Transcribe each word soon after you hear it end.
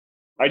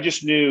I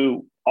just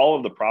knew all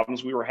of the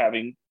problems we were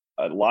having,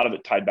 a lot of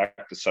it tied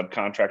back to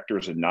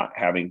subcontractors and not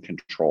having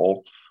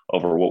control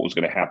over what was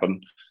going to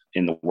happen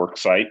in the work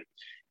site.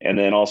 And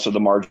then also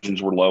the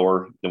margins were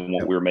lower than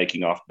what we were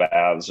making off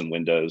baths and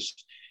windows.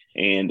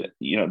 And,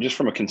 just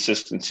from a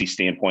consistency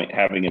standpoint,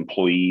 having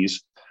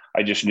employees,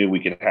 I just knew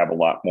we could have a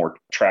lot more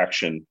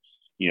traction,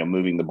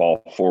 moving the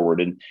ball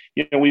forward. And,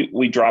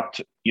 we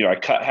dropped, I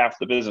cut half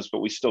the business,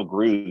 but we still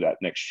grew that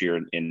next year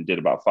and did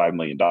about $5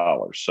 million.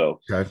 So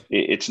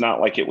it's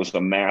not like it was a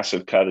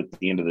massive cut at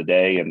the end of the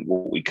day. And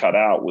what we cut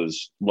out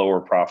was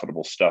lower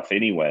profitable stuff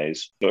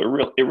anyways. So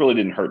it really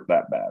didn't hurt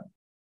that bad.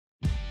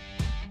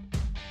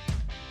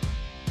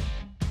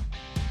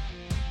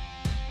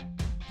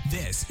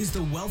 This is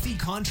the Wealthy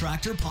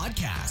Contractor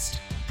Podcast,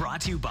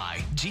 brought to you by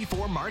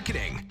G4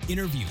 Marketing.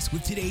 Interviews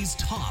with today's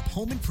top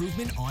home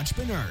improvement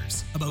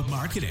entrepreneurs about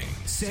marketing,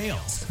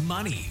 sales,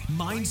 money,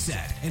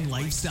 mindset, and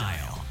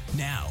lifestyle.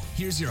 Now,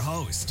 here's your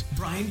host,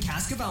 Brian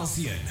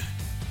Kaskavalciyan.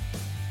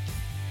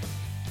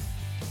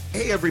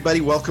 Hey,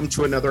 everybody. Welcome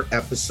to another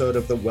episode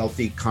of the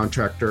Wealthy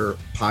Contractor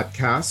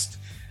Podcast.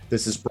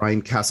 This is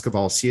Brian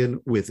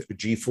Kaskavalciyan with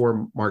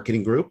G4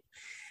 Marketing Group.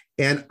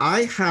 And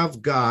I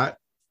have got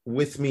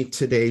with me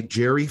today,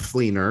 Jerry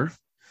Fleenor.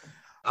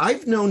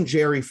 I've known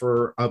Jerry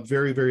for a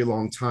very, very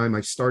long time. I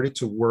started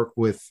to work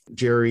with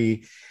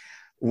Jerry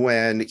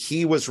when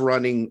he was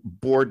running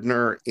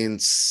Bordner in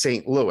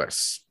St.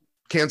 Louis,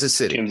 Kansas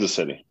City. Kansas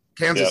City.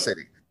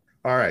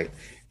 All right.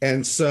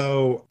 And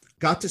so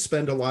got to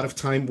spend a lot of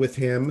time with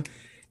him.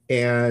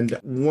 And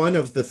one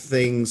of the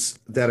things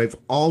that I've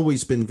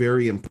always been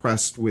very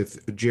impressed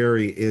with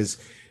Jerry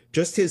is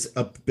just his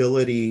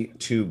ability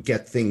to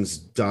get things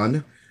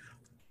done.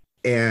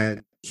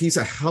 And he's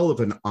a hell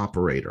of an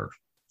operator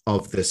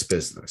of this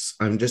business.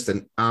 I'm just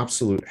an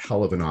absolute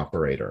hell of an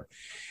operator.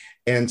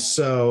 And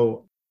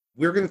so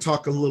we're going to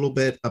talk a little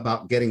bit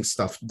about getting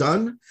stuff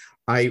done.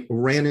 I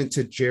ran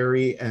into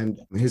Jerry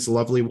and his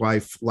lovely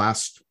wife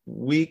the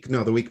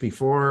week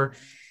before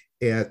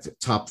at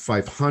Top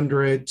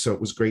 500. So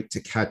it was great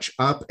to catch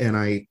up. And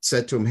I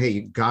said to him, hey,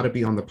 you got to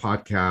be on the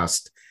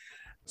podcast.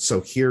 So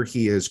here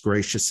he is,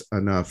 gracious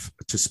enough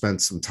to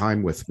spend some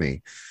time with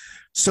me.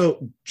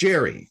 So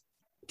Jerry,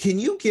 can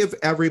you give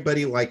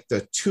everybody like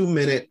the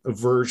 2-minute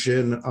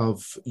version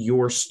of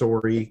your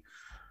story?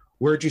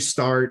 Where'd you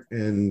start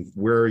and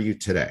where are you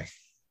today?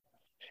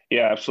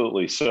 Yeah,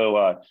 absolutely.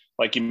 So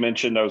like you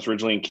mentioned, I was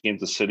originally in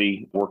Kansas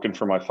City working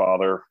for my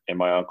father and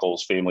my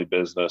uncle's family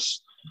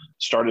business.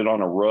 Started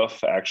on a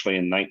roof actually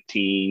in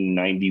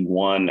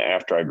 1991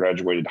 after I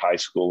graduated high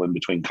school in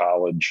between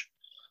college.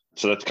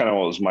 So that's kind of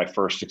what was my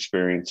first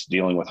experience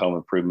dealing with home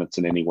improvements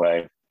in any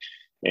way.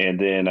 And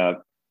then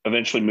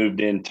eventually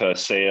moved into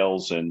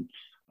sales and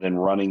then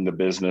running the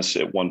business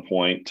at one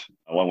point,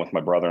 along with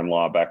my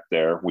brother-in-law back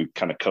there. We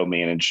kind of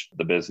co-managed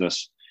the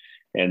business.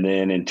 And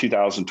then in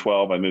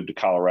 2012, I moved to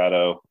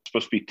Colorado. It's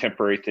supposed to be a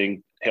temporary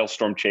thing,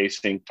 hailstorm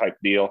chasing type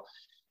deal.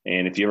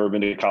 And if you've ever been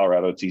to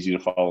Colorado, it's easy to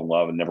fall in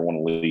love and never want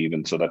to leave.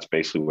 And so that's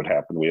basically what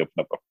happened. We opened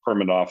up a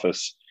permanent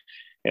office.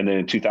 And then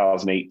in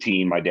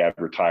 2018, my dad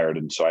retired.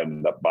 And so I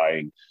ended up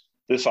buying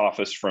this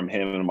office from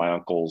him and my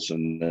uncles,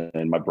 and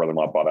then my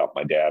brother-in-law bought out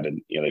my dad,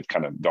 and they've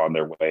kind of gone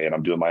their way, and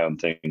I'm doing my own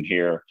thing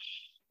here.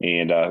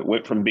 And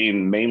went from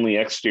being mainly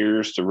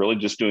exteriors to really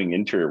just doing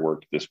interior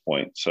work at this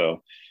point.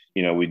 So,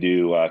 we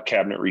do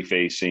cabinet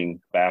refacing,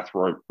 bath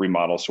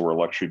remodels. So we're a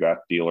luxury bath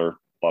dealer,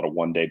 a lot of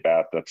one-day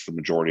bath. That's the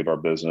majority of our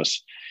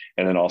business.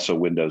 And then also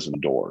windows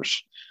and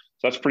doors.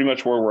 So that's pretty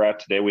much where we're at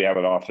today. We have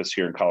an office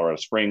here in Colorado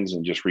Springs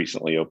and just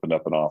recently opened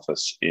up an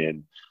office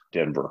in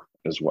Denver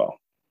as well.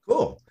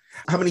 Cool.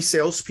 How many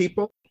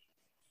salespeople?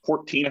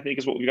 14, I think,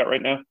 is what we got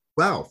right now.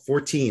 Wow,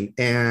 14.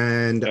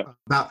 And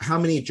about how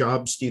many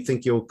jobs do you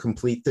think you'll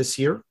complete this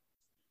year?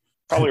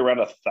 Probably around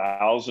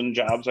 1,000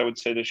 jobs, I would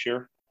say, this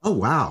year. Oh,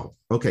 wow.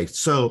 Okay.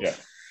 So,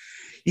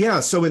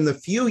 so in the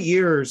few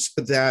years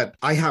that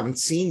I haven't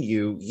seen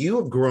you, you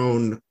have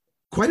grown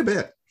quite a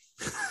bit.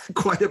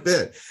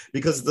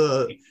 Because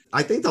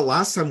I think the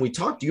last time we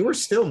talked, you were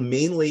still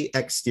mainly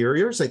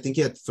exteriors. I think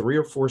you had 3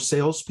 or 4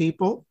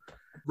 salespeople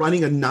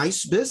running a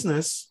nice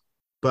business.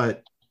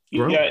 But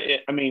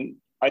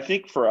I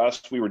think for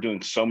us, we were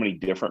doing so many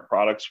different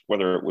products,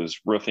 whether it was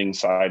roofing,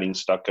 siding,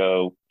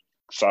 stucco,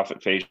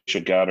 soffit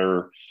fascia,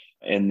 gutter,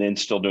 and then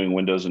still doing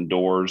windows and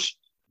doors.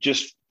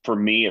 Just for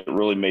me, it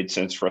really made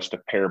sense for us to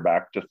pare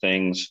back to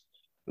things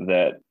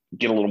that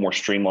get a little more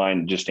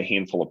streamlined, just a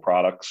handful of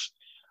products.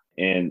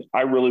 And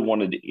I really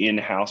wanted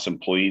in-house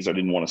employees. I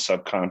didn't want to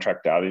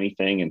subcontract out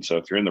anything. And so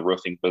if you're in the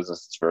roofing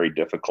business, it's very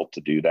difficult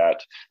to do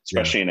that,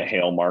 especially in a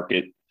hail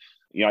market.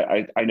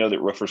 I know that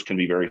roofers can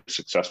be very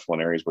successful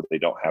in areas where they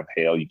don't have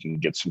hail. You can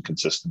get some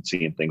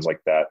consistency and things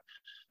like that.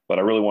 But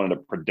I really wanted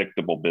a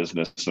predictable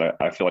business. And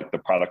I feel like the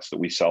products that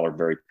we sell are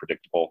very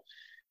predictable.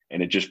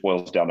 And it just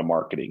boils down to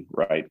marketing,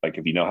 right? Like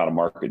if you know how to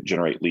market,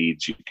 generate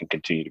leads, you can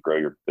continue to grow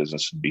your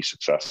business and be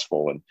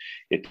successful and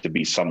it to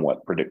be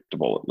somewhat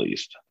predictable at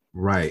least.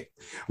 Right.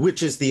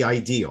 Which is the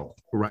ideal,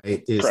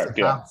 right? Is correct,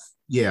 to have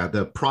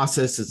the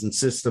processes and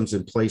systems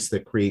in place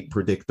that create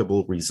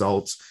predictable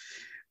results.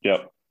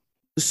 Yep.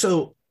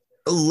 So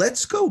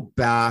let's go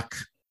back.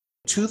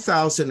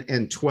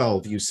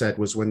 2012, you said,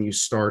 was when you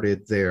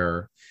started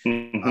there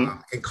in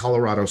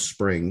Colorado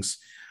Springs.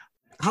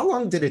 How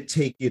long did it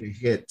take you to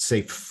hit,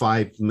 say,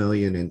 5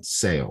 million in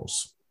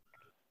sales?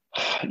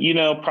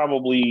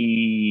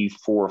 Probably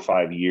 4 or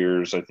 5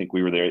 years. I think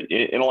we were there.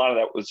 And a lot of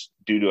that was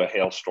due to a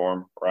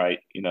hailstorm, right?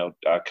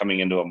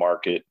 Coming into a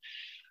market.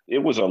 It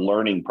was a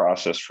learning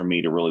process for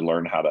me to really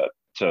learn how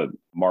to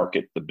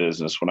market the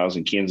business. When I was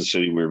in Kansas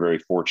City, we were very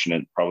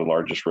fortunate, probably the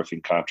largest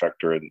roofing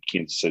contractor in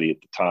Kansas City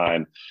at the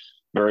time.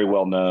 Very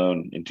well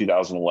known. In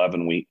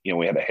 2011, we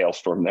had a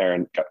hailstorm there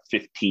and got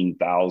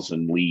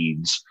 15,000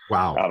 leads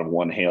out of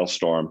one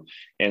hailstorm.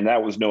 And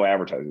that was no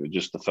advertising,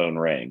 just the phone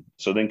rang.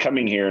 So then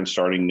coming here and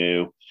starting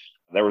new,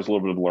 there was a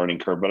little bit of a learning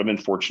curve, but I've been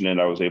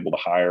fortunate. I was able to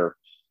hire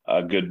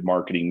a good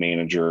marketing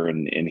manager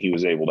and he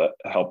was able to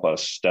help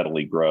us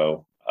steadily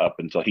grow up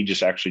until he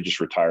just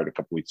retired a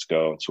couple weeks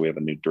ago. And so we have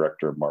a new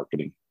director of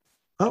marketing.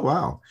 Oh,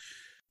 wow.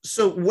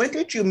 So when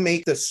did you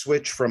make the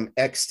switch from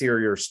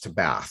exteriors to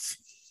bath?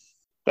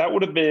 That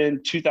would have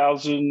been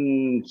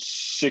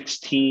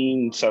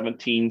 2016,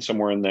 17,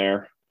 somewhere in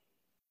there.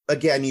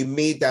 Again, you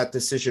made that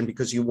decision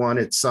because you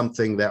wanted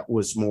something that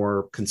was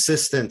more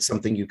consistent,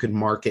 something you could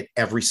market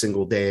every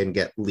single day and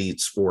get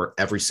leads for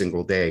every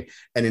single day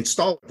and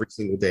install every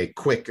single day,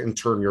 quick, and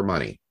turn your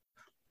money.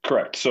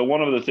 Correct. So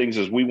one of the things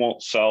is we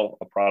won't sell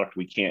a product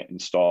we can't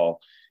install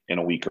in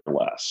a week or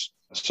less.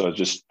 So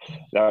just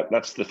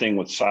that's the thing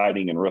with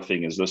siding and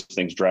roofing is those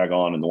things drag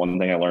on. And the one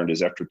thing I learned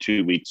is after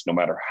 2 weeks, no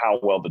matter how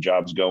well the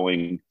job's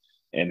going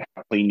and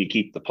how clean you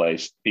keep the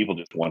place, people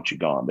just want you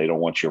gone. They don't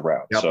want you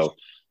around. Yep. So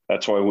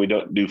that's why we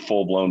don't do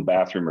full-blown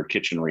bathroom or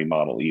kitchen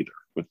remodel either.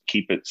 We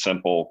keep it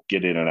simple,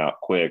 get in and out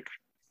quick,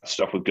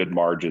 stuff with good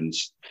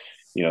margins,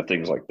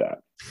 things like that.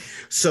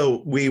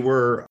 So we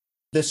were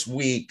this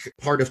week,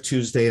 part of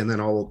Tuesday and then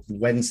all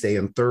Wednesday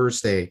and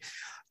Thursday,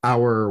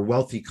 our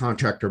Wealthy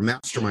Contractor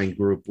Mastermind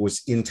group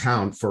was in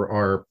town for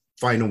our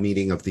final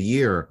meeting of the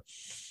year.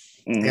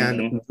 Mm-hmm.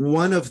 And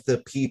one of the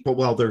people,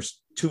 well,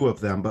 there's two of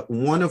them, but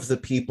one of the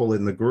people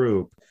in the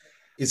group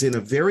is in a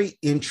very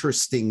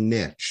interesting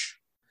niche.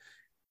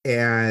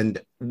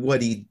 And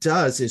what he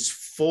does is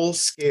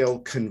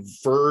full-scale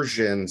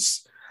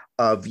conversions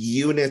of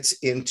units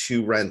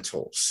into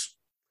rentals.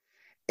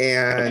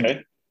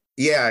 And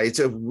it's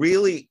a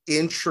really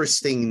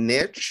interesting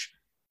niche.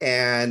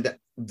 And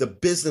the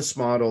business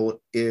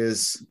model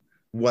is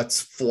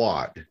what's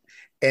flawed.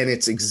 And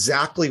it's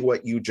exactly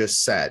what you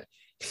just said.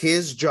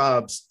 His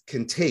jobs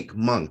can take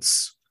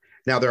months.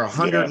 Now they're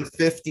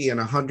 $150,000 and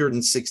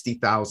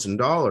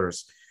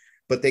 $160,000,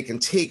 but they can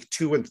take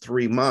 2 and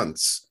 3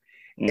 months.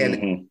 Mm-hmm.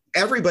 And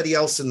everybody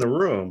else in the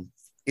room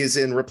is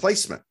in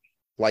replacement,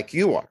 like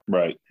you are.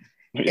 Right.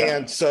 Yeah.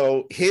 And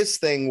so his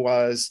thing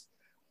was,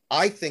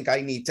 I think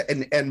I need to,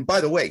 and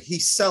by the way,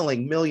 he's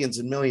selling millions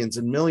and millions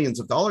and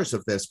millions of dollars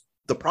of this.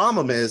 The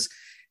problem is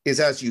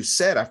as you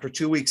said, after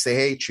 2 weeks, they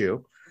hate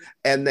you.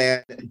 And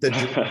then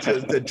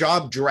the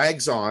job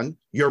drags on,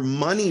 your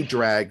money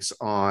drags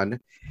on.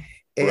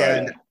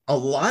 And a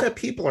lot of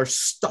people are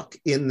stuck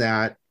in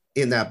that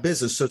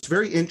business. So it's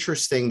very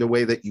interesting the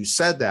way that you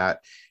said that.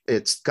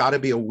 It's got to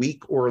be a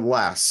week or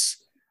less.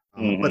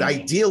 Mm-hmm. But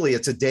ideally,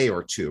 it's a day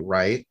or two,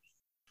 right?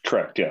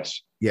 Correct.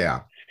 Yes.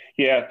 Yeah.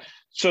 Yeah.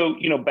 So,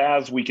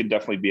 baths, we can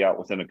definitely be out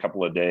within a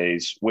couple of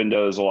days.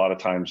 Windows, a lot of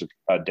times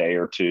a day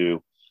or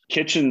two.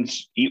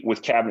 Kitchens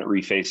with cabinet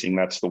refacing,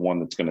 that's the one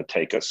that's going to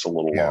take us a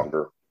little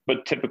longer.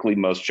 But typically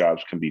most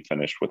jobs can be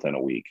finished within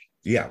a week.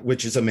 Yeah,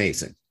 which is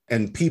amazing.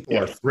 And people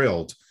are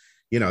thrilled.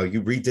 You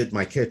redid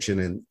my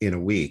kitchen in a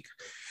week.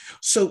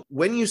 So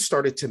when you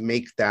started to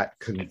make that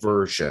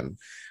conversion,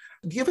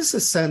 give us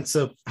a sense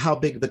of how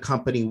big the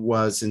company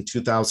was in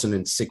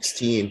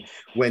 2016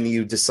 when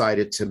you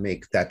decided to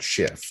make that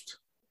shift.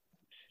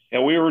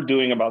 Yeah, we were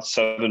doing about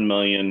 7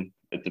 million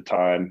at the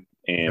time.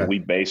 And we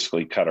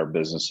basically cut our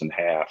business in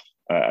half.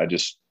 I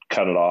just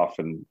cut it off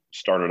and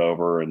started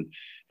over and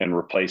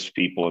replaced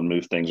people and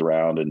moved things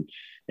around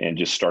and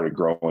just started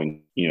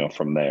growing,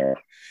 from there.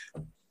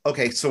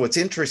 Okay. So what's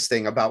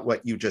interesting about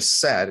what you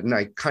just said, and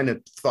I kind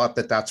of thought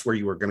that that's where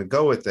you were going to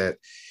go with it,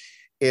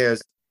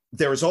 is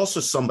there is also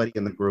somebody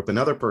in the group,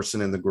 another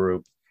person in the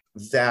group,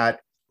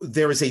 that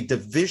there is a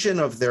division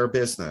of their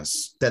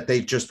business that they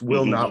just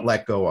will not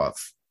let go of.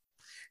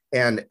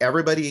 And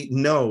everybody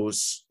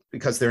knows,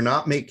 because they're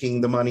not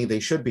making the money they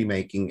should be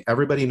making,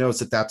 everybody knows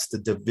that that's the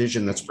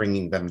division that's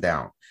bringing them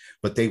down,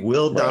 but they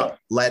will not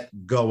let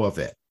go of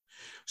it.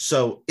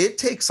 So it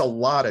takes a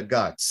lot of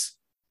guts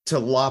to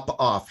lop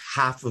off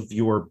half of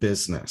your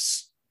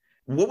business.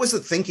 What was the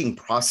thinking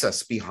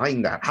process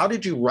behind that? How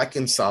did you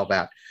reconcile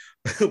that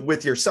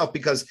with yourself?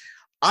 Because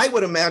I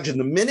would imagine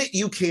the minute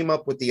you came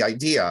up with the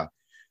idea,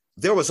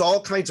 there was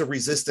all kinds of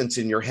resistance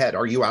in your head.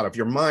 Are you out of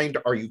your mind?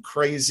 Are you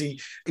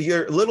crazy?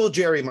 Your little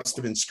Jerry must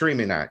have been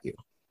screaming at you.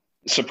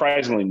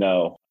 Surprisingly,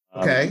 no.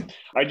 Okay.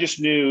 I just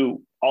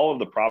knew all of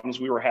the problems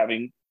we were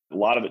having A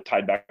lot of it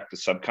tied back to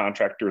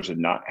subcontractors and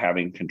not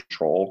having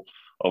control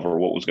over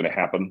what was going to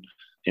happen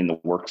in the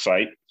work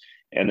site.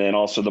 And then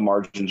also the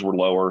margins were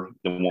lower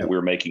than what we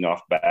were making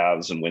off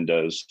baths and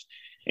windows.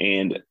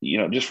 And,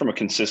 just from a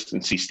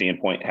consistency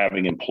standpoint,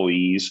 having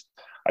employees,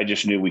 I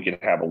just knew we could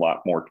have a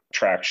lot more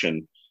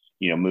traction,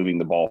 moving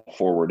the ball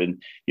forward.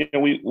 And,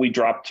 we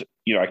dropped,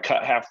 I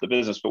cut half the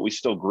business, but we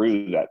still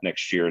grew that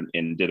next year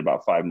and did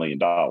about $5 million.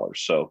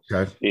 So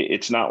okay.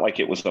 It's not like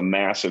it was a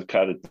massive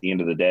cut at the end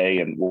of the day.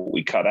 And what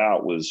we cut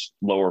out was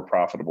lower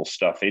profitable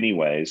stuff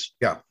anyways.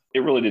 Yeah. It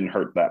really didn't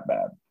hurt that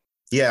bad.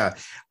 Yeah.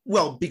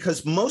 Well,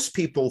 because most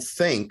people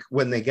think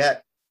when they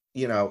get,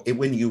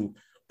 when you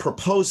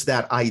propose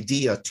that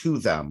idea to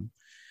them,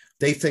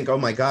 they think, oh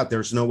my God,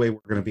 there's no way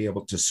we're going to be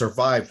able to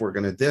survive. We're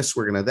going to this,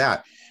 we're going to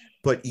that.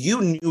 But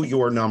you knew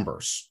your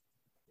numbers,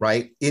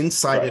 right?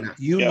 Inside and out.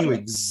 You knew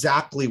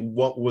exactly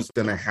what was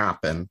going to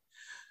happen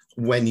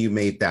when you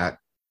made that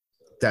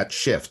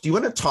shift. Do you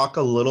want to talk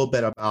a little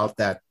bit about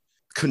that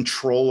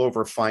control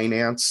over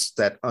finance,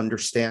 that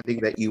understanding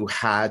that you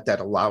had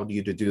that allowed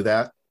you to do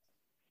that?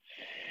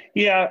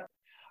 Yeah,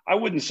 I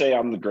wouldn't say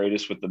I'm the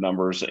greatest with the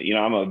numbers.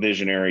 I'm a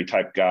visionary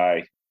type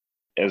guy.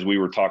 As we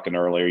were talking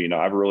earlier,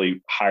 I've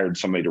really hired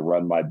somebody to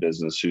run my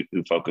business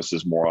who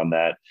focuses more on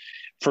that.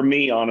 For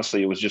me,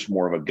 honestly, it was just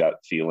more of a gut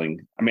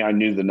feeling. I mean, I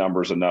knew the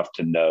numbers enough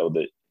to know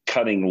that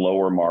cutting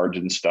lower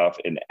margin stuff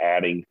and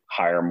adding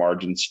higher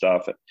margin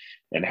stuff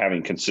and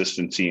having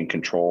consistency and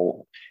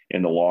control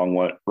in the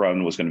long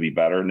run was going to be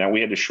better. Now, we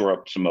had to shore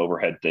up some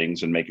overhead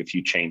things and make a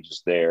few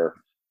changes there,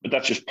 but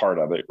that's just part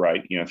of it,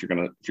 right? If you're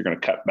going to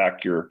cut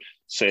back your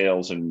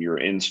sales and your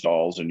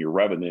installs and your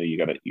revenue, you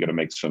got to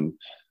make some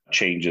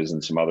changes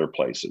in some other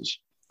places.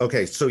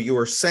 Okay, so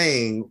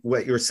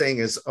what you're saying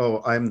is,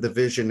 oh, I'm the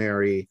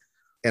visionary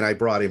and I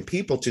brought in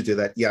people to do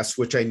that. Yes,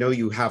 which I know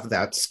you have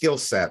that skill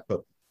set,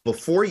 but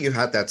before you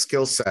had that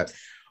skill set,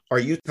 are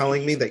you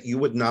telling me that you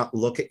would not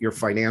look at your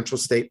financial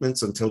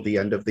statements until the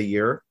end of the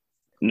year?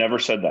 Never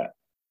said that.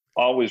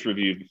 Always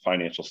reviewed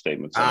financial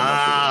statements.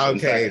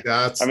 Okay.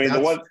 That's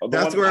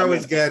where I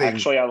was getting.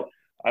 Actually,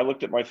 I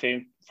looked at my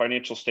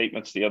financial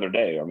statements the other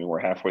day. I mean, we're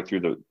halfway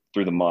through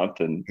the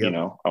month, and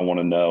I want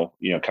to know,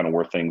 kind of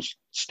where things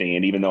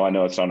stand. Even though I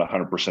know it's not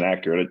 100%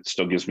 accurate, it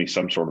still gives me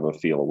some sort of a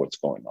feel of what's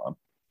going on.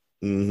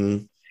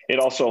 Mm-hmm. It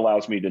also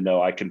allows me to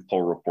know I can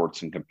pull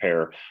reports and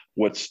compare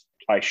what's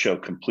I show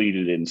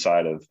completed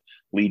inside of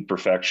lead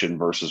perfection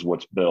versus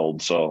what's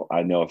billed. So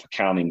I know if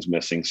accounting's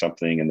missing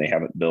something and they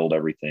haven't billed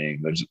everything.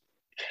 There's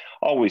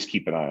always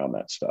keep an eye on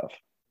that stuff.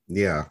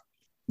 Yeah,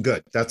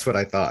 good. That's what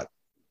I thought.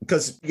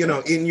 Because,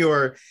 in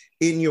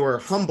your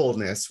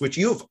humbleness, which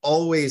you've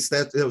always,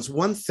 that was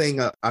one thing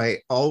I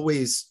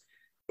always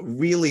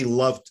really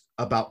loved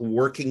about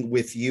working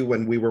with you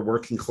when we were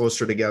working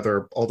closer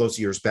together all those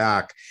years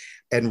back,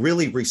 and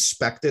really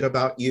respected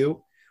about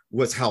you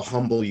was how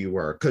humble you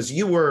were. Because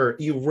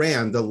you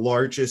ran the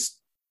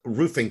largest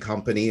roofing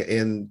company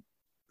in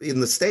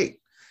the state,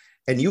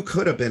 and you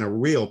could have been a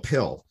real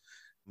pill,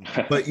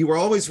 but you were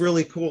always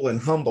really cool and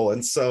humble.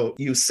 And so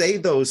you say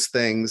those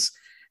things,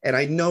 and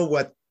I know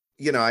what,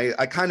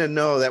 I kind of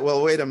know that,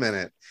 well, wait a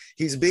minute,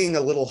 he's being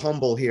a little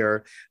humble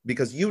here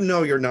because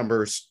your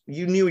numbers,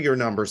 you knew your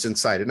numbers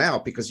inside and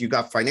out because you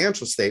got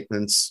financial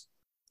statements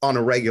on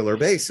a regular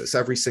basis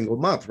every single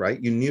month,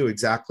 right? You knew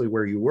exactly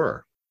where you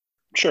were.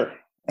 Sure.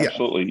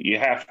 Absolutely. Yeah. You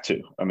have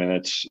to. I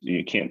mean,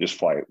 you can't just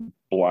fly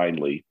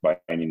blindly by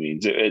any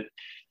means. It's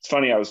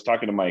funny. I was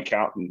talking to my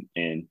accountant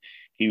and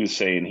he was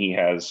saying he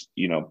has,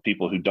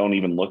 people who don't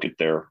even look at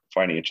their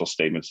financial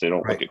statements. They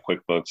don't look at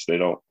QuickBooks. They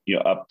don't,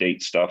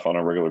 update stuff on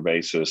a regular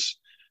basis,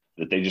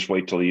 that they just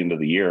wait till the end of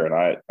the year.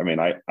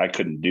 And I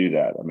couldn't do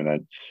that. I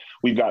mean,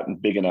 we've gotten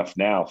big enough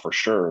now for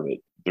sure that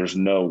there's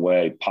no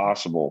way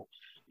possible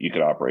you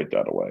could operate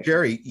that way.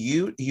 Jerry,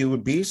 you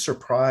would be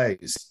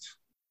surprised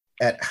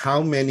at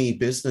how many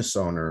business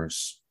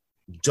owners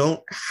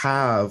don't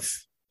have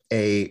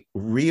a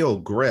real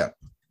grip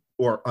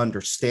or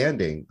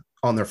understanding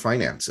on their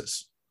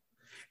finances.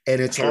 And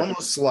it's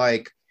almost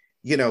like,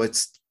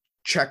 it's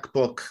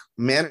checkbook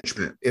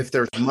management. If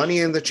there's money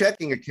in the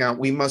checking account,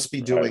 we must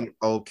be doing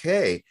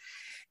okay.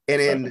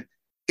 And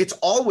it's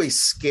always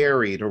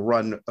scary to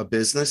run a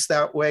business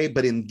that way.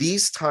 But in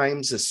these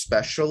times,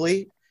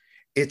 especially,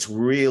 it's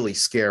really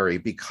scary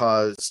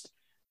because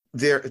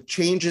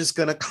change is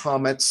going to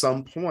come at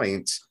some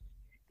point.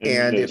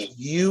 And if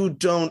you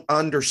don't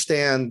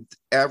understand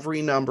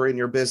every number in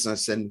your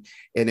business, and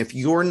if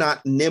you're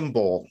not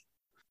nimble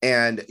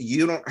and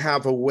you don't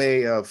have a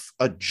way of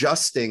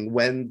adjusting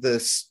when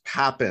this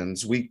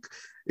happens,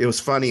 it was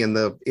funny in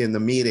the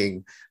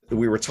meeting,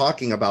 we were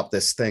talking about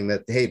this thing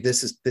that, hey,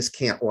 this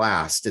can't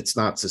last. It's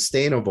not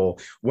sustainable.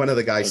 One of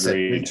the guys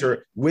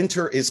said,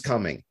 winter is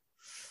coming,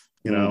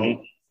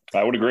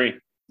 I would agree.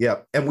 Yeah.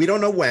 And we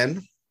don't know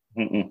when.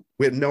 Mm-mm.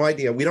 We have no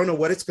idea. We don't know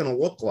what it's going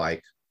to look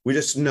like. We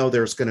just know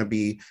there's going to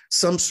be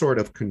some sort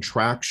of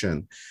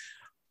contraction.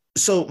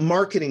 So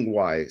marketing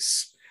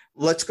wise,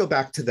 let's go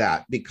back to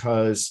that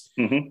because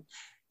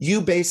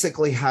you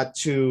basically had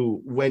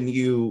to, when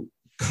you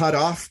cut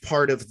off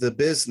part of the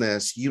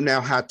business, you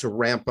now had to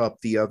ramp up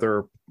the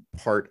other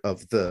part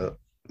of the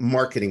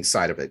marketing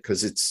side of it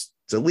because it's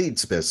a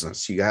leads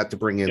business. You had to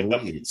bring in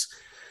leads.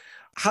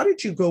 How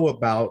did you go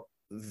about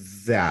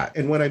that?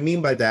 And what I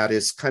mean by that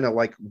is kind of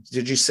like,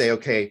 did you say,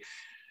 okay,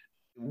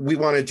 we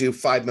want to do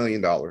 $5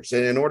 million.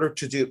 And in order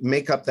to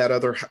make up that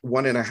other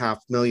 $1.5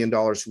 million,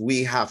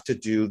 we have to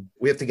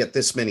get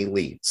this many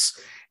leads.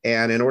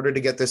 And in order to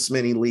get this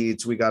many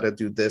leads, we got to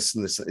do this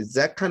and this. Is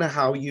that kind of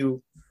how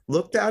you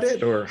looked at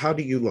it, or how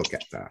do you look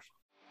at that?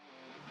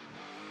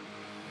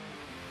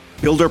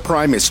 Builder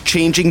Prime is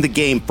changing the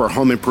game for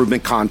home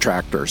improvement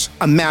contractors.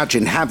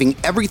 Imagine having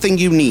everything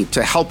you need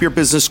to help your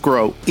business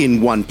grow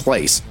in one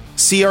place.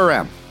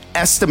 CRM,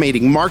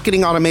 estimating,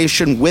 marketing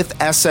automation with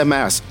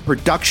SMS,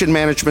 production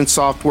management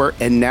software,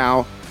 and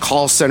now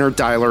call center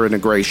dialer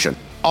integration,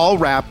 all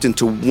wrapped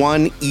into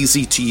one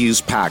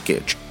easy-to-use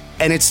package.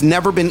 And it's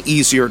never been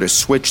easier to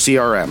switch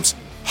CRMs.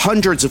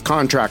 Hundreds of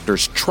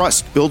contractors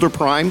trust Builder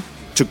Prime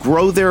to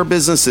grow their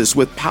businesses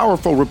with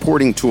powerful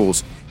reporting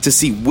tools to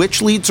see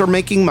which leads are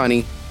making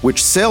money,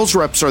 which sales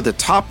reps are the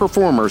top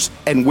performers,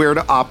 and where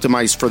to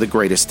optimize for the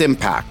greatest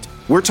impact.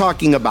 We're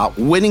talking about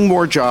winning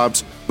more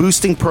jobs,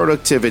 boosting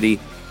productivity,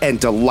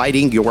 and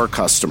delighting your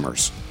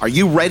customers. Are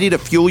you ready to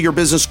fuel your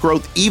business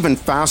growth even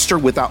faster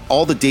without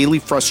all the daily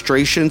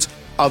frustrations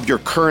of your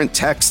current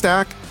tech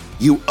stack?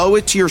 You owe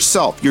it to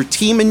yourself, your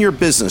team, and your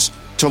business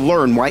to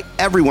learn why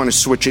everyone is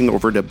switching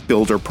over to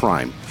Builder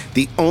Prime,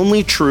 the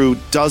only true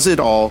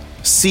does-it-all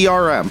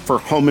CRM for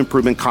home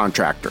improvement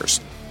contractors.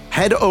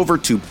 Head over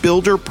to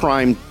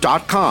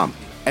builderprime.com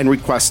and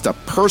request a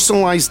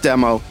personalized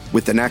demo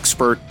with an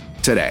expert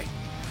today.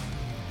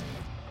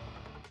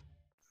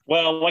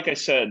 Well, like I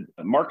said,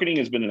 marketing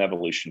has been an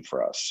evolution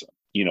for us.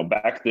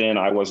 Back then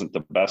I wasn't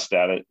the best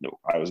at it.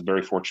 I was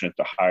very fortunate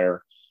to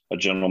hire a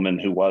gentleman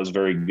who was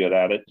very good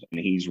at it, and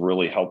he's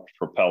really helped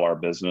propel our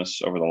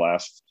business over the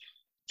last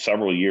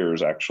several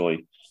years,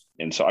 actually.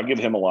 And so I give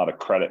him a lot of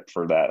credit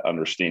for that,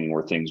 understanding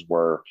where things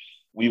were.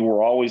 We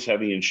were always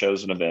heavy in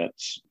shows and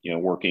events,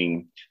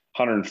 working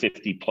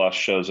 150 plus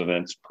shows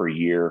events per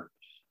year.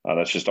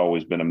 That's just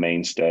always been a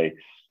mainstay.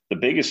 The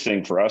biggest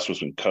thing for us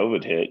was when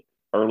COVID hit.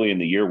 Early in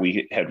the year,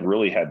 we had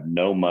really had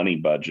no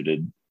money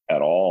budgeted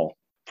at all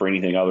for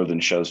anything other than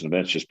shows and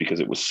events, just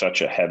because it was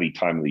such a heavy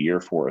time of the year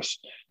for us.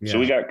 Yeah. So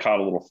we got caught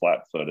a little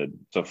flat-footed.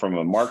 So from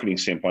a marketing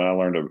standpoint, I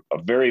learned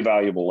a very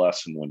valuable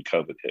lesson when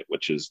COVID hit,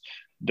 which is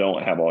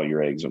don't have all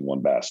your eggs in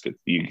one basket.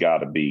 You got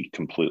to be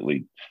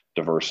completely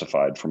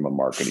diversified from a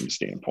marketing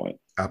standpoint.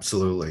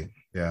 Absolutely.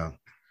 Yeah.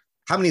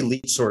 How many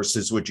lead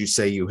sources would you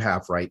say you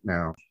have right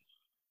now?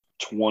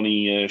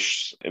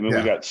 20-ish. We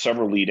got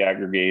several lead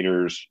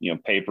aggregators,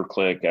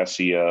 pay-per-click,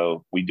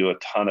 SEO. We do a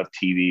ton of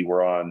TV.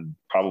 We're on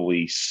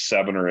probably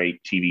 7 or 8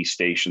 TV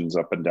stations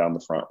up and down the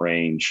Front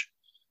Range.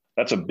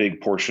 That's a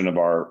big portion of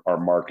our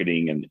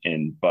marketing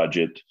and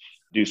budget.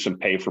 Do some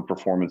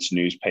pay-for-performance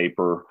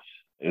newspaper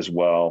as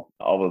well,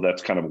 although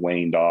that's kind of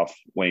waned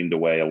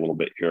away a little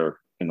bit here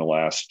in the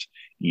last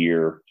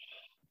year.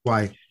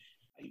 Why?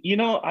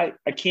 I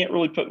can't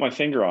really put my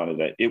finger on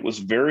it. It was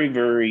very,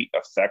 very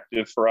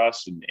effective for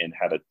us and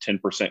had a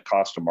 10%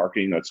 cost of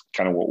marketing. That's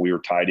kind of what we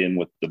were tied in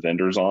with the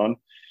vendors on.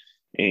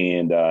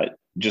 And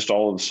just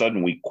all of a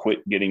sudden we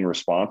quit getting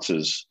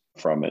responses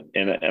from it.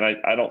 And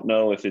I don't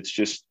know if it's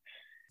just,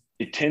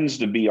 it tends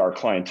to be our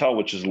clientele,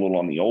 which is a little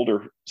on the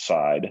older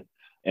side.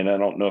 And I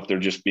don't know if they're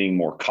just being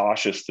more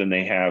cautious than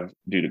they have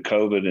due to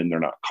COVID and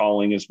they're not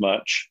calling as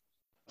much.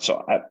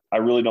 So I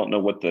really don't know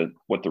what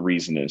the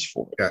reason is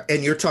for it. Yeah.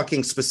 And you're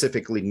talking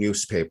specifically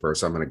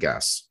newspapers, I'm going to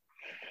guess.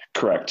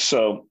 Correct.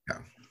 So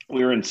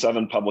we were in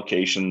 7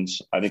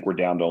 publications. I think we're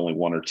down to only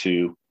 1 or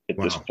 2 at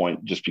this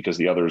point, just because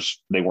the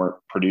others, they weren't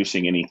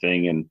producing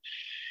anything. And,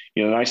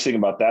 the nice thing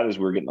about that is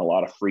we're getting a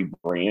lot of free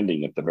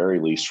branding at the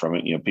very least from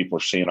it. People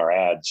are seeing our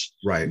ads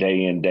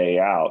day in, day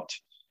out,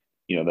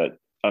 that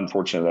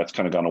unfortunately that's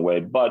kind of gone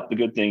away. But the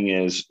good thing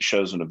is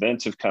shows and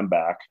events have come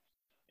back.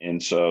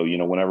 And so,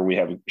 whenever we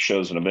have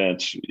shows and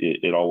events,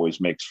 it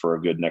always makes for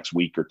a good next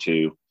week or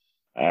 2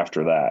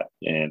 after that.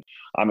 And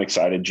I'm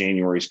excited.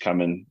 January's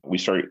coming. We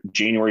start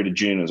January to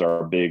June is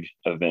our big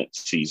event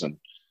season.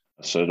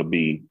 So it'll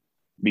be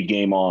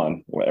game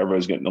on.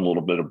 Everybody's getting a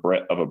little bit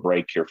of a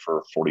break here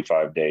for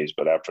 45 days.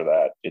 But after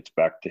that, it's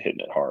back to hitting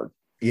it hard.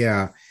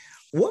 Yeah.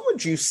 What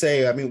would you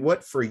say?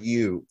 What for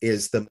you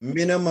is the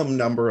minimum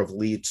number of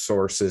lead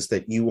sources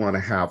that you want to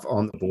have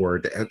on the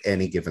board at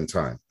any given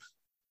time?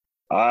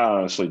 I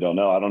honestly don't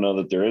know. I don't know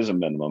that there is a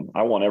minimum.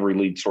 I want every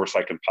lead source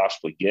I can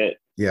possibly get.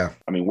 Yeah.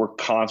 We're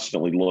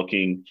constantly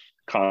looking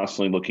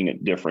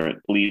at different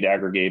lead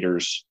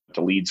aggregators.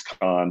 To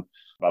LeadsCon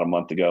about a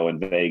month ago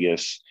in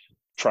Vegas,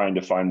 trying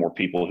to find more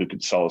people who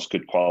could sell us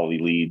good quality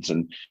leads.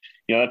 And,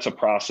 that's a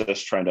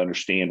process, trying to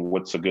understand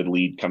what's a good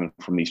lead coming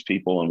from these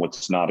people and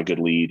what's not a good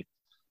lead.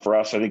 For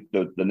us, I think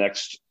the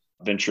next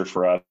venture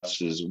for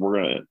us is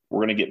we're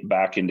gonna get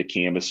back into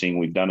canvassing.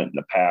 We've done it in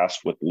the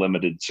past with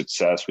limited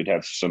success. We'd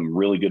have some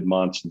really good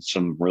months and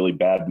some really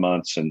bad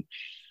months, and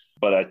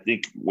But I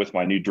think with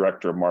my new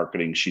director of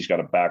marketing, she's got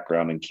a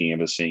background in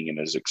canvassing and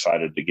is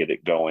excited to get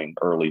it going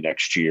early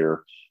next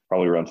year.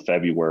 Probably around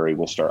February,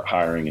 we'll start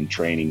hiring and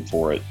training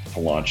for it to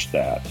launch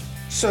that.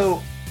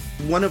 So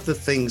one of the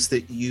things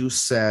that you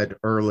said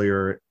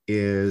earlier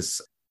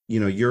is,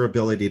 your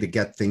ability to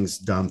get things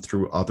done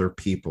through other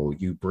people.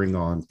 You bring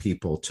on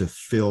people to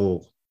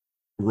fill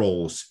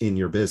roles in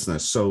your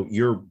business. So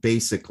you're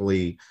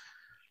basically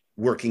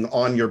working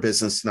on your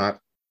business, not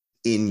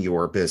in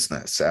your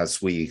business,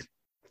 as we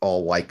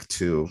all like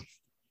to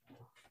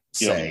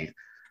say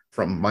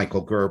from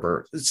Michael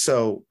Gerber.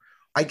 So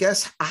I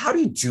guess, how do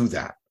you do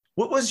that?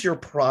 What was your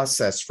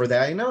process for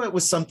that? I know it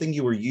was something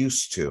you were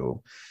used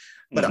to,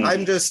 but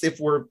I'm just, if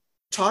we're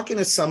talking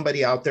to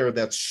somebody out there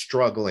that's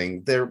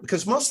struggling there,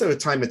 because most of the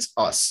time it's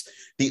us,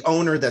 the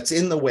owner, that's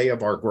in the way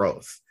of our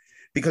growth,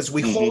 because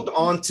we hold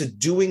on to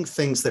doing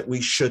things that we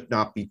should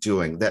not be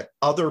doing, that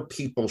other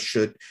people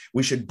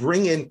we should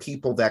bring in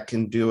people that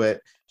can do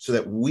it so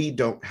that we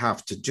don't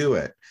have to do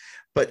it.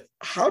 But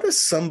how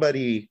do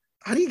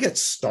you get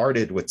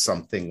started with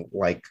something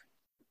like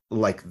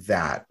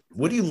that?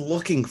 What are you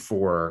looking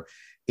for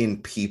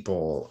in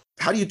people?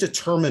 How do you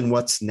determine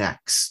what's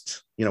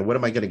next? What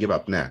am I going to give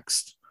up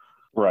next?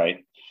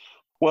 Right.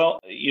 Well,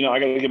 I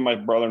got to give my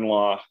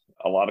brother-in-law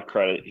a lot of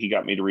credit. He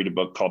got me to read a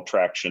book called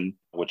Traction,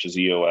 which is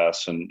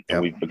EOS, and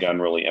we've begun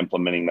really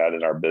implementing that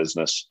in our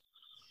business.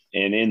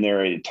 And in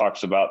there, it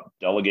talks about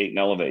delegate and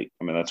elevate.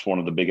 I mean, that's one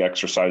of the big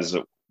exercises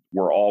that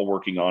we're all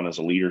working on as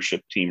a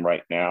leadership team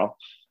right now.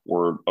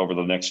 Over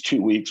the next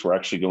 2 weeks, we're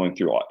actually going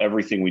through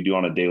everything we do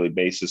on a daily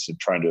basis and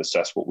trying to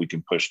assess what we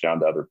can push down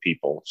to other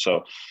people.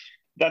 So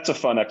that's a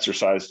fun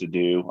exercise to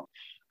do.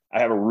 I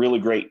have a really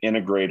great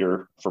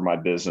integrator for my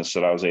business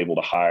that I was able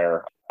to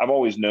hire. I've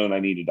always known I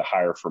needed to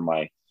hire for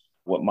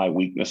what my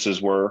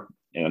weaknesses were.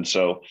 And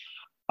so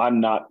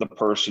I'm not the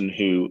person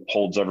who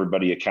holds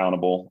everybody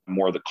accountable. I'm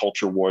more the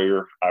culture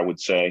warrior, I would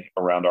say,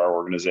 around our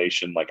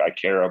organization. Like, I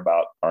care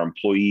about our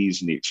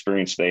employees and the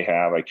experience they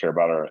have. I care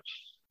about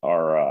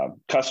our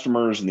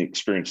customers and the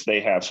experience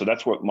they have. So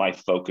that's what my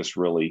focus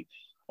really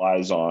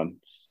lies on.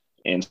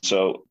 And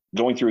so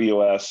going through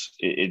EOS,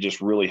 it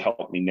just really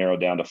helped me narrow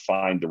down to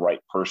find the right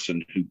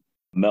person who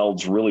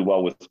melds really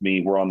well with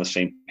me. We're on the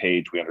same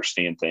page. We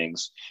understand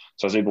things.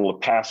 So I was able to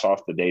pass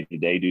off the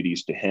day-to-day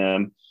duties to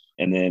him.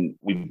 And then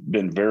we've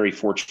been very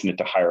fortunate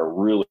to hire a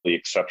really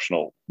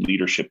exceptional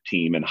leadership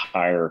team and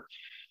hire,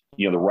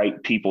 the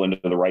right people into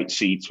the right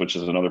seats, which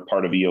is another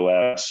part of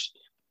EOS.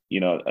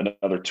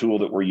 Another tool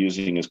that we're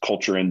using is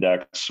Culture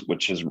Index,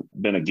 which has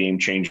been a game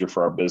changer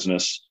for our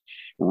business.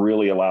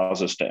 Really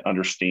allows us to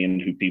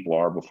understand who people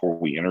are before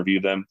we interview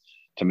them,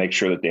 to make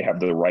sure that they have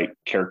the right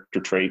character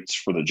traits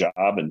for the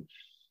job. And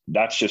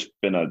that's just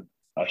been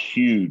a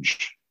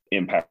huge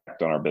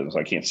impact on our business.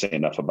 I can't say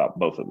enough about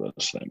both of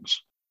those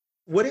things.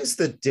 What is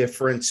the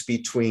difference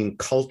between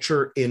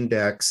Culture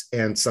Index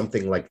and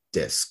something like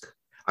DISC?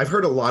 I've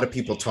heard a lot of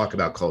people talk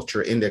about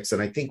Culture Index,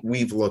 and I think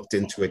we've looked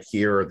into it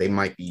here. Or they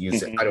might be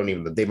using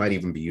they might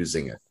even be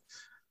using it.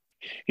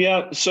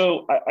 Yeah.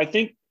 So I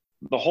think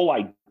the whole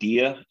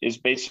idea is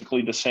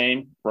basically the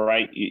same,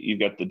 right? You've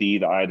got the D,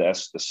 the I, the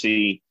S, the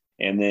C.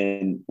 And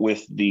then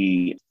with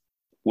the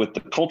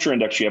Culture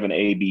Index, you have an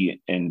A,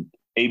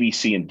 B,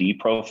 C, and D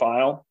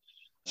profile.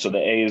 So the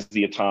A is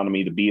the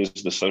autonomy, the B is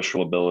the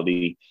social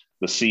ability,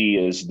 the C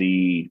is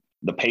the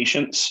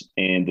patience,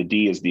 and the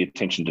D is the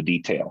attention to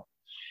detail.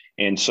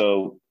 And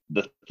so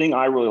the thing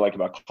I really like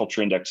about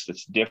Culture Index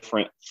that's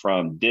different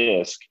from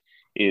DISC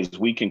is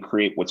we can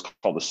create what's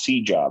called a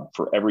C job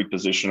for every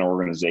position or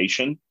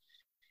organization.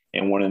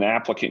 And when an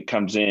applicant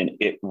comes in,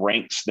 it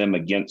ranks them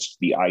against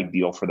the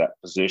ideal for that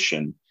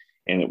position.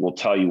 And it will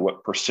tell you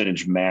what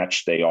percentage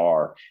match they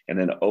are, and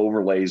then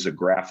overlays a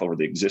graph over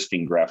the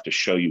existing graph to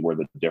show you where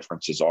the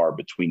differences are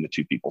between the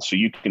two people. So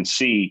you can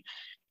see,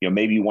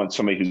 maybe you want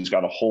somebody who's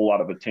got a whole lot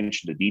of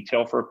attention to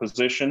detail for a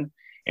position,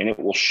 and it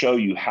will show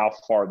you how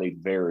far they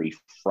vary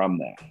from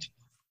that.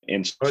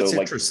 And so that's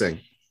interesting.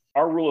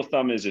 Our rule of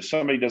thumb is if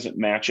somebody doesn't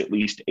match at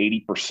least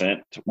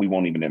 80%, we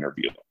won't even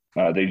interview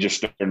them.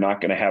 They're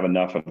not going to have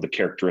enough of the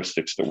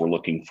characteristics that we're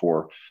looking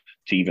for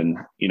to even,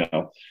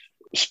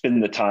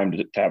 spend the time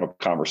to have a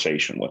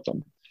conversation with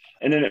them.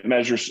 And then it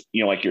measures,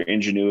 like your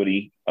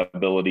ingenuity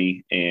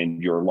ability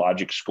and your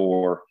logic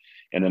score,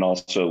 and then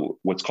also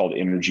what's called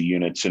energy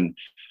units. And,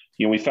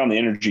 we found the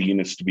energy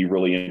units to be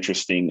really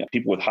interesting.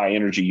 People with high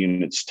energy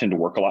units tend to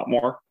work a lot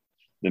more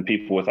than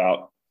people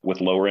with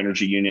lower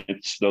energy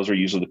units. Those are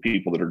usually the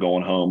people that are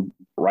going home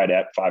right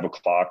at 5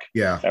 o'clock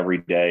every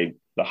day.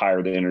 The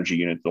higher the energy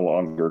unit, the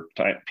longer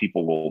time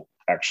people will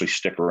actually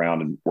stick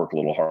around and work a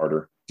little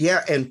harder.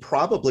 Yeah. And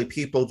probably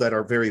people that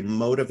are very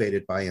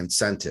motivated by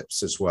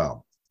incentives as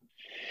well.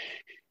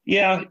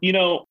 Yeah.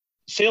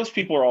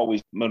 Salespeople are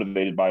always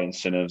motivated by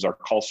incentives. Our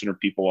call center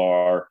people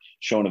are,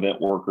 show and event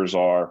workers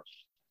are.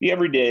 The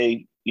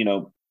everyday,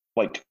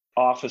 like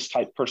office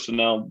type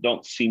personnel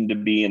don't seem to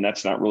be, and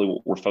that's not really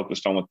what we're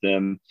focused on with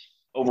them.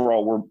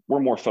 Overall, we're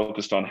more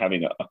focused on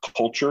having a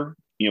culture,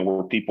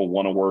 where people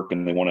want to work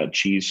and they want to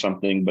achieve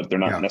something, but they're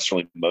not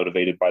necessarily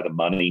motivated by the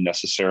money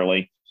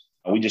necessarily.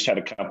 We just had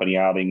a company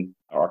outing,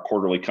 our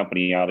quarterly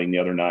company outing the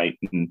other night,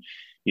 and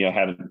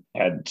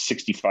had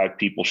 65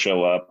 people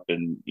show up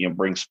and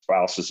bring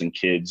spouses and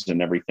kids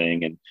and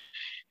everything, and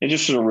it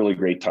just was a really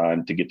great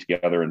time to get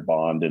together and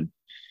bond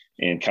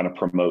and kind of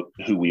promote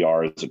who we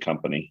are as a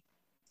company.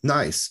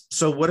 Nice.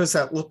 So what does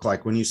that look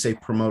like when you say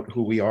promote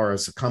who we are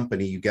as a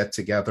company? You get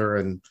together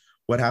and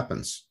what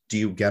happens? Do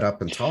you get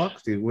up and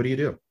talk? What do you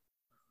do?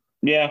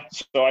 Yeah.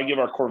 So I give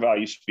our core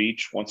value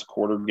speech once a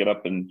quarter, get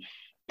up, and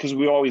because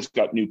we always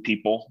got new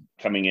people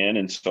coming in.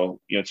 And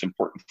so, it's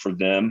important for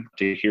them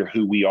to hear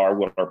who we are,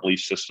 what our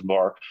belief systems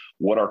are,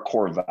 what our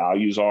core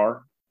values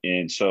are.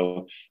 And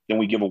so then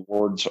we give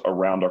awards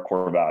around our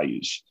core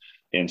values.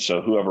 And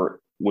so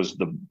whoever was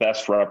the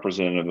best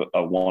representative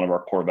of one of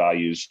our core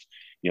values,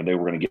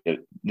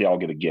 they all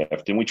get a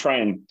gift. And we're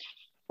trying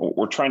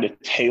to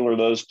tailor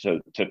those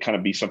to kind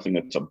of be something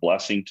that's a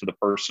blessing to the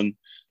person,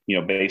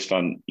 based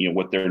on,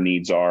 what their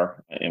needs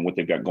are and what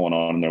they've got going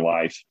on in their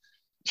life.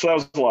 So that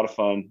was a lot of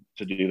fun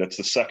to do. That's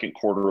the second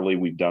quarterly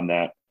we've done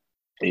that.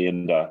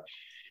 And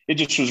it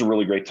just was a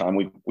really great time.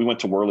 We went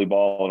to Whirly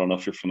Ball. I don't know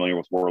if you're familiar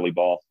with Whirly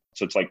Ball.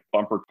 So it's like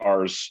bumper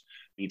cars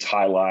meets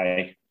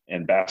highlight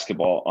and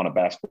basketball on a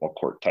basketball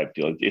court type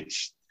deal.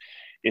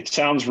 It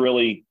sounds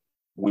really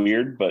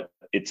weird, but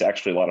it's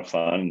actually a lot of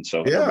fun. And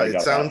so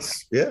it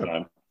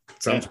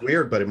sounds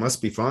weird, but it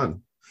must be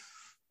fun.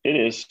 It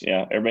is.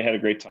 Yeah. Everybody had a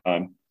great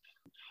time.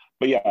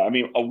 But yeah, I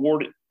mean,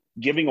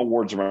 giving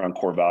awards around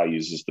core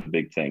values is the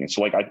big thing. And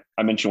so like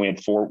I mentioned, we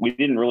had 4, we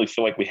didn't really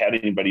feel like we had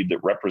anybody that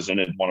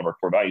represented one of our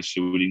core values,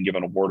 so we didn't give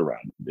an award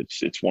around it.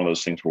 It's one of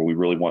those things where we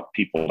really want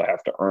people to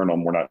have to earn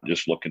them. We're not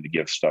just looking to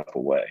give stuff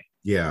away.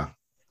 Yeah.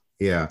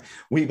 Yeah.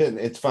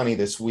 It's funny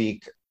this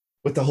week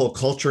with the whole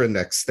culture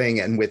index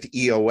thing and with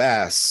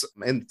EOS.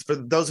 And for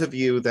those of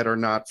you that are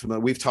not familiar,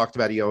 we've talked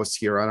about EOS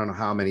here, I don't know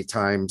how many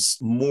times.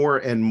 More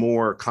and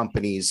more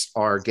companies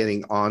are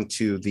getting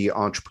onto the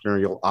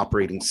entrepreneurial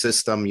operating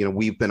system.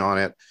 We've been on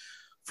it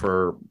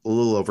for a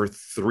little over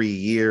 3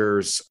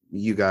 years.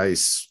 You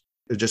guys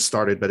just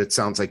started, but it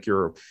sounds like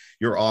you're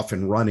off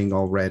and running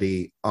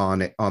already on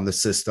the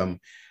system.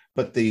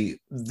 But the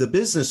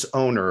business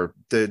owner,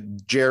 the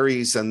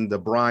Jerrys and the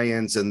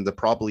Bryans and the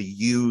probably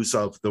yous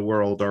of the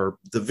world are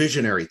the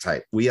visionary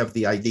type. We have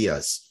the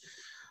ideas.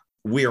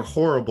 We are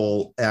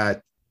horrible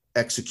at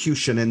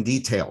execution and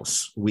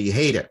details. We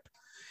hate it.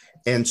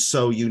 And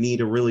so you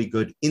need a really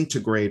good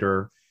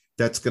integrator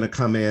that's going to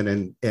come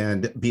in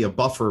and be a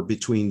buffer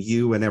between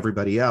you and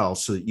everybody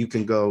else so that you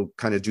can go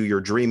kind of do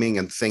your dreaming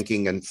and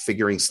thinking and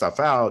figuring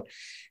stuff out.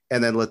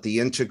 And then let the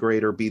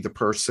integrator be the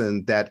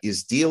person that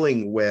is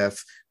dealing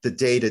with the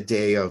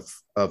day-to-day of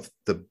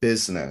the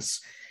business.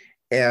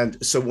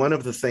 And so one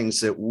of the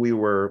things that we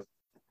were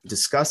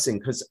discussing,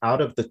 because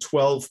out of the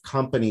 12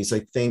 companies,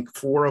 I think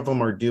 4 of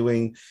them are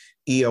doing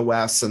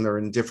EOS and they're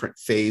in different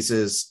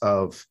phases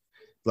of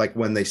like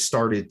when they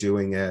started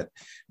doing it.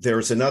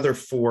 There's another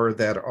 4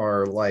 that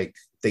are like,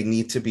 they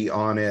need to be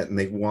on it and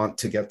they want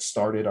to get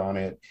started on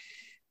it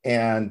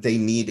and they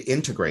need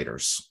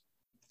integrators.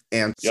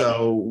 And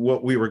so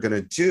what we were going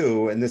to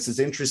do, and this is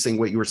interesting,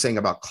 what you were saying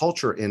about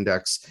culture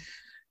index,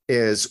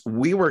 is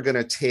we were going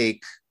to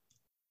take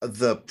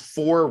the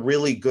 4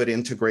 really good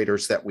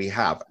integrators that we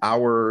have,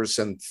 ours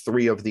and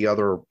 3 of the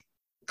other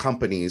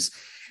companies,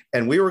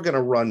 and we were going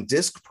to run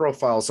disc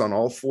profiles on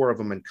all 4 of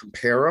them and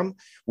compare them.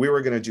 We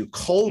were going to do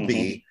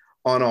Colby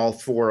on all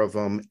 4 of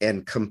them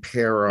and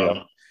compare them.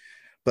 Yeah.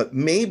 But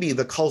maybe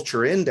the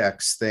culture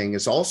index thing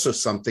is also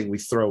something we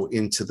throw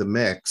into the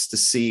mix to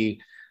see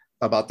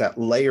about that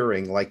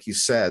layering, like you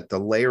said, the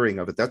layering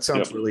of it. That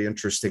sounds really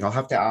interesting. I'll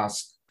have to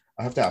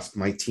ask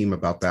my team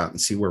about that and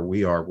see where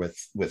we are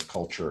with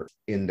culture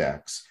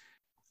index.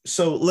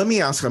 So let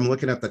me ask, I'm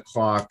looking at the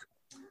clock.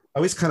 I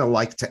always kind of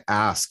like to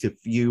ask if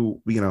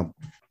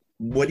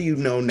what do you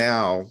know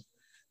now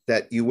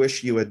that you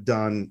wish you had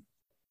done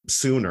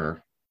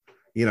sooner,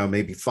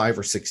 maybe 5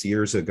 or 6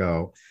 years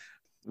ago?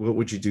 What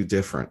would you do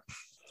different?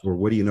 Or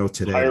what do you know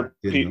today?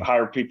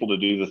 Hire people to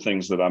do the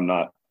things that I'm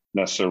not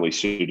necessarily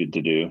suited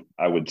to do.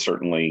 I would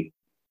certainly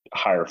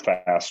hire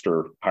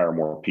faster, hire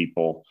more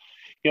people.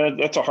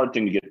 That's a hard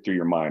thing to get through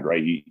your mind,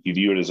 right? You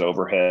view it as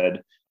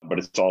overhead, but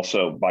it's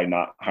also by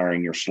not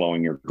hiring, you're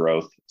slowing your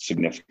growth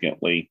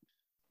significantly.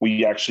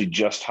 We actually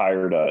just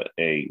hired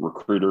a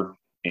recruiter,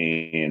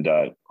 and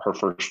her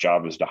first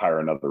job is to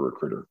hire another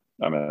recruiter.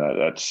 I mean,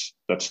 that's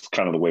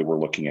kind of the way we're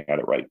looking at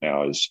it right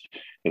now is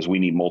we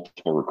need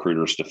multiple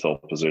recruiters to fill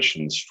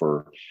positions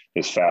for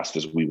as fast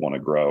as we want to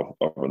grow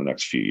over the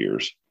next few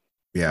years.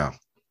 Yeah.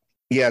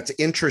 Yeah. It's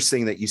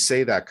interesting that you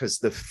say that because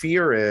the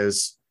fear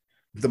is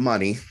the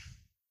money.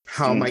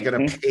 How am I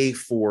going to pay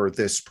for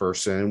this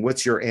person? And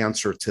what's your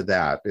answer to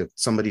that? If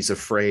somebody's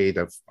afraid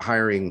of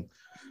hiring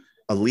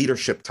a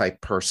leadership type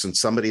person,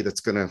 somebody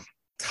that's going to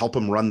help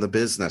them run the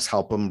business,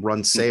 help them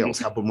run sales,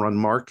 help them run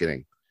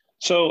marketing.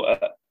 So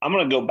I'm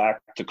going to go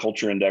back to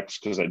culture index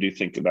because I do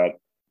think that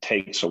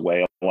takes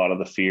away a lot of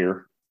the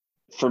fear.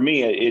 for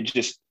me,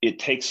 it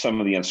takes some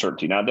of the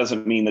uncertainty. Now, it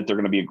doesn't mean that they're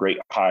going to be a great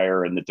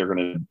hire and that they're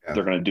going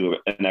to do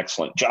an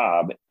excellent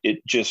job.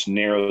 It just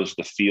narrows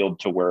the field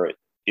to where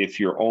if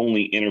you're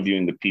only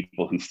interviewing the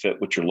people who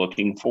fit what you're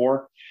looking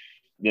for,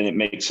 then it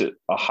makes it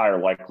a higher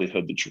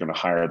likelihood that you're going to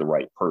hire the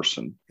right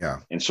person.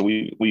 Yeah. And so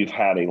we've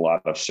had a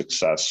lot of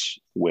success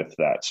with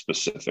that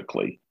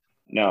specifically.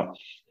 Now,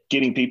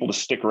 getting people to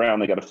stick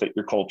around, they got to fit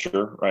your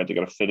culture, right? They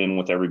got to fit in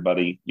with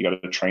everybody. You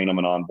got to train them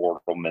and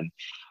onboard them. And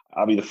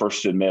I'll be the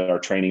first to admit our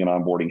training and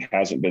onboarding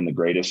hasn't been the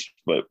greatest,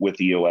 but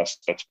with EOS,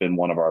 that's been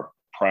one of our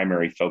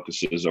primary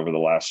focuses over the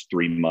last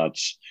 3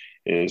 months,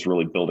 is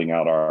really building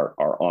out our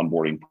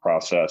onboarding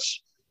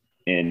process.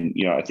 And,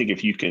 I think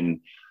if you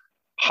can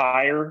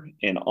hire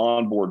and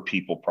onboard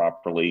people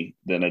properly,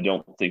 then I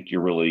don't think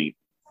you're really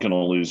going to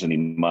lose any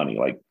money.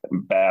 Like,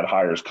 bad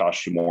hires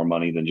cost you more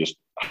money than just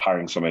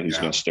hiring somebody who's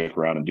going to stick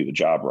around and do the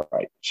job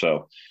right.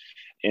 So,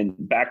 and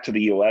back to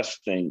the EOS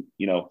thing,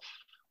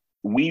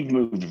 we've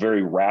moved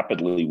very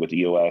rapidly with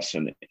EOS,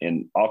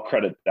 and I'll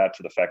credit that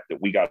to the fact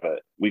that we got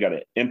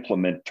an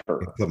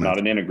implementer, not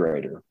an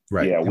integrator.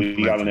 Right. Yeah,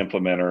 we got an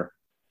implementer,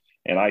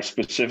 and I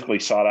specifically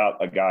sought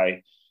out a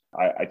guy.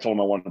 I told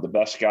him I wanted the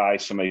best guy,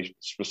 somebody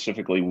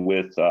specifically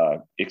with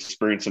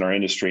experience in our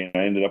industry,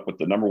 and I ended up with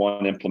the number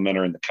one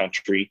implementer in the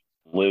country.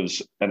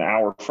 Lives an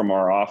hour from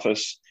our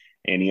office,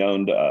 and he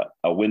owned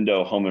a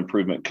window home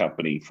improvement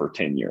company for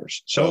 10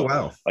 years. So,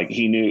 wow. Like,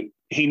 he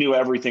knew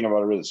everything about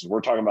our business.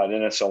 We're talking about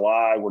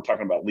NSLI, we're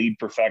talking about lead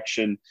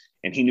perfection,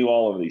 and he knew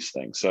all of these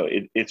things. So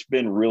it's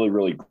been really,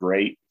 really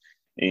great.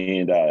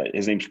 And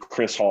his name's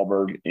Chris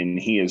Hallberg, and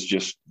he has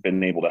just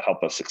been able to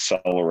help us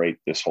accelerate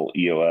this whole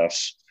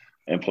EOS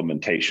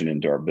implementation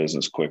into our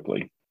business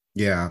quickly.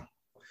 Yeah.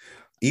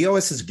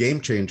 EOS is a game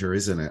changer,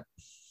 isn't it?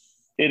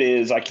 It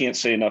is. I can't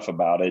say enough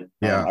about it.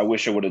 Yeah. I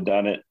wish I would have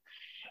done it.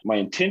 My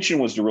intention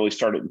was to really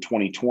start it in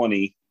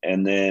 2020,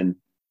 and then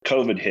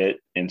COVID hit.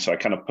 And so I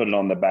kind of put it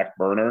on the back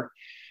burner,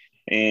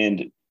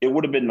 and it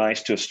would have been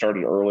nice to have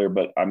started earlier,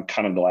 but I'm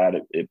kind of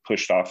glad it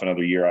pushed off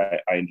another year.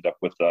 I ended up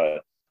with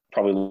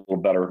probably a little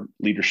better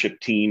leadership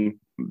team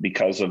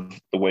because of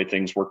the way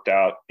things worked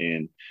out.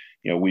 And,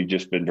 we've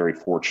just been very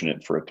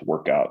fortunate for it to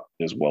work out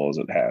as well as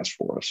it has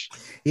for us.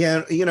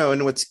 Yeah.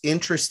 And what's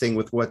interesting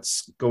with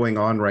what's going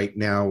on right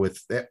now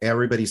with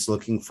everybody's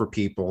looking for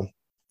people,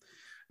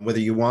 whether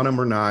you want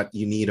them or not,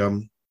 you need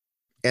them.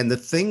 And the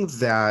thing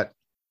that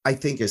I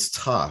think is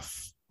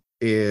tough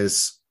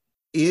is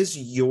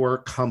your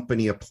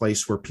company a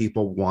place where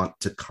people want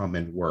to come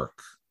and work?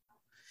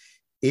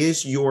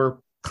 Is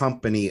your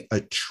company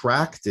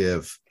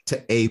attractive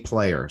to A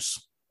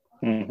players?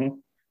 Mm-hmm.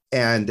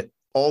 And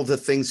all the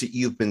things that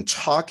you've been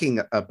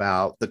talking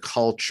about, the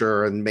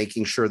culture and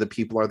making sure that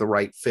people are the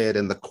right fit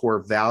and the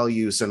core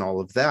values and all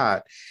of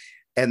that.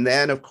 And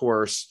then, of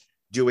course,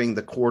 doing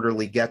the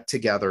quarterly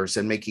get-togethers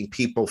and making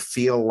people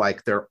feel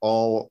like they're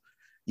all,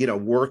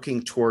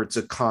 working towards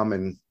a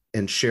common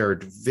and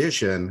shared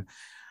vision.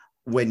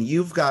 When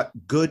you've got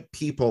good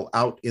people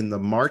out in the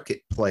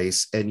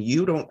marketplace and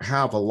you don't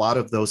have a lot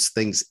of those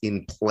things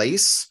in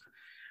place,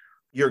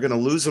 you're going to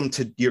lose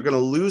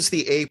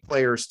the A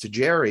players to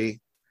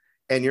Jerry,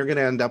 and you're going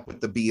to end up with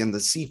the B and the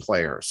C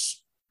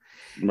players.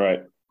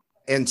 Right.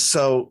 And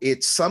so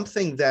it's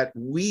something that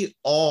we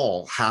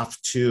all have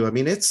to,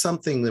 it's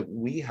something that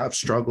we have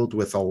struggled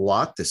with a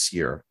lot this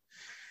year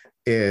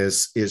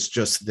is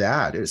just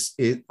that,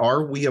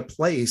 are we a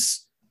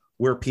place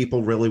where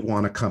people really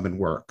want to come and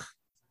work?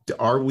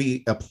 Are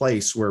we a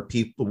place where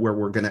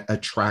we're going to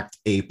attract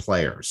A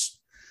players?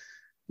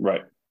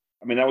 Right.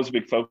 That was a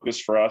big focus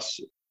for us.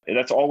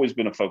 That's always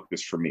been a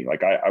focus for me.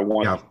 Like I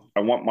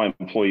want my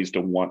employees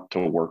to want to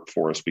work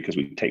for us because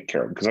we take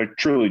care of them, because I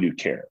truly do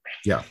care.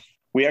 Yeah.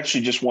 We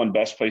actually just won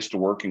Best Place to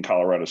Work in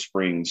Colorado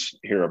Springs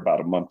here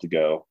about a month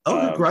ago.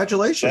 Oh,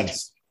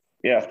 congratulations.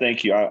 Yeah,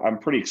 thank you. I'm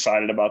pretty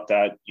excited about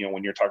that.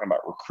 When you're talking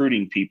about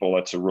recruiting people,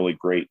 that's a really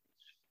great,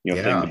 thing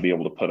to be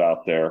able to put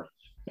out there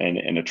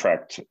and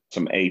attract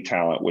some A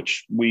talent,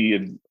 which we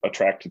have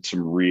attracted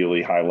some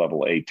really high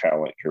level A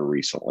talent here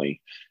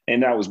recently.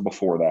 And that was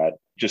before that.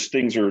 Just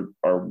things are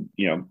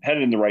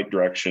headed in the right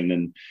direction,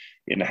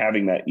 and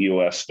having that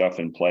EOS stuff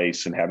in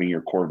place and having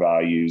your core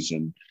values,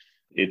 and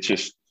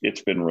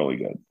it's been really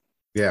good.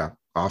 Yeah.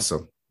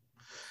 Awesome.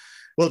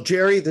 Well,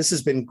 Jerry, this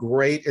has been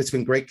great. It's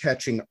been great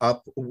catching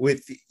up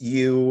with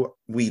you.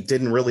 We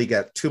didn't really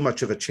get too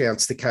much of a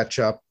chance to catch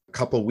up a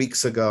couple of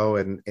weeks ago,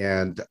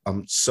 and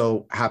I'm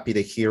so happy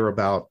to hear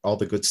about all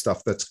the good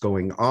stuff that's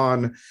going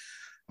on.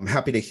 I'm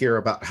happy to hear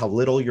about how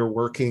little you're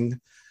working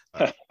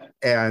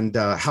and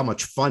how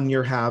much fun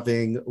you're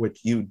having, which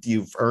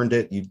you've earned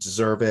it, you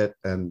deserve it,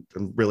 and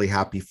I'm really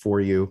happy for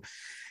you.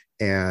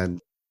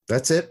 And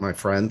that's it, my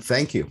friend.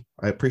 Thank you.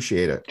 I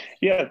appreciate it.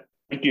 Yeah,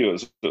 thank you.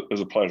 It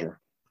was a pleasure.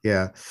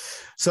 Yeah.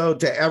 So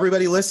to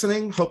everybody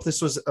listening, hope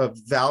this was of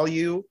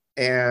value.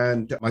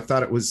 And I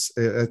thought it was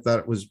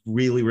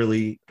really,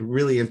 really,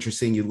 really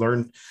interesting.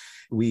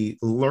 We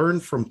learn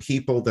from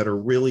people that are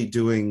really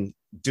doing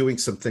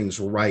some things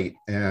right.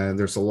 And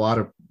there's a lot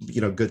of,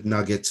 good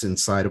nuggets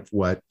inside of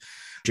what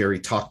Jerry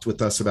talked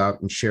with us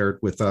about and shared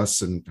with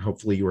us, and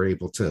hopefully you were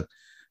able to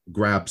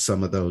grab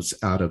some of those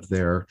out of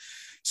there.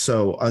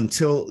 So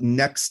until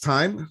next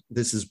time,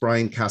 this is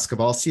Brian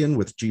Kaskavalsian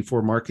with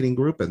G4 Marketing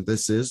Group, and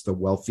this is the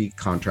Wealthy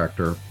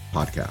Contractor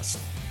Podcast.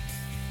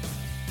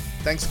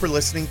 Thanks for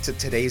listening to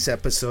today's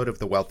episode of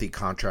the Wealthy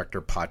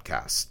Contractor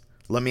Podcast.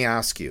 Let me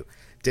ask you,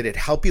 did it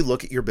help you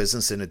look at your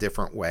business in a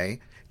different way?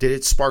 Did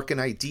it spark an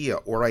idea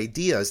or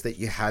ideas that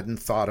you hadn't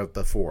thought of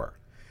before?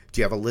 Do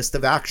you have a list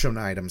of action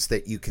items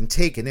that you can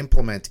take and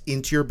implement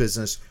into your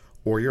business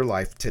or your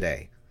life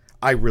today?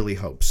 I really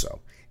hope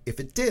so. If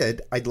it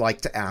did, I'd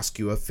like to ask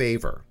you a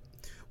favor.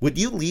 Would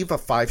you leave a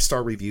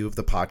 5-star review of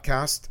the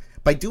podcast?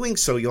 By doing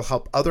so, you'll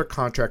help other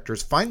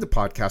contractors find the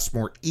podcast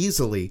more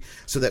easily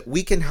so that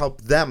we can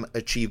help them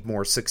achieve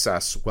more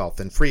success, wealth,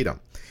 and freedom.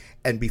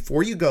 And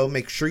before you go,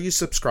 make sure you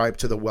subscribe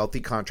to the Wealthy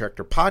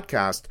Contractor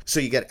Podcast so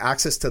you get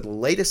access to the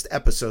latest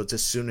episodes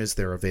as soon as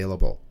they're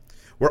available.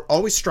 We're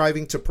always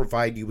striving to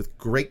provide you with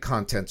great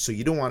content so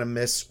you don't want to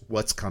miss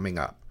what's coming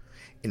up.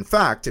 In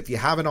fact, if you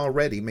haven't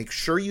already, make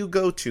sure you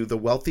go to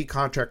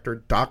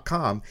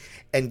thewealthycontractor.com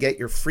and get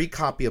your free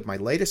copy of my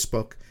latest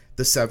book,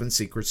 The 7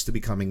 Secrets to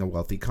Becoming a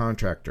Wealthy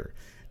Contractor.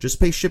 Just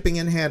pay shipping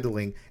and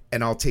handling,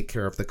 and I'll take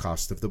care of the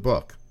cost of the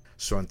book.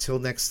 So until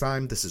next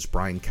time, this is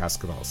Brian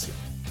Kaskavalsian.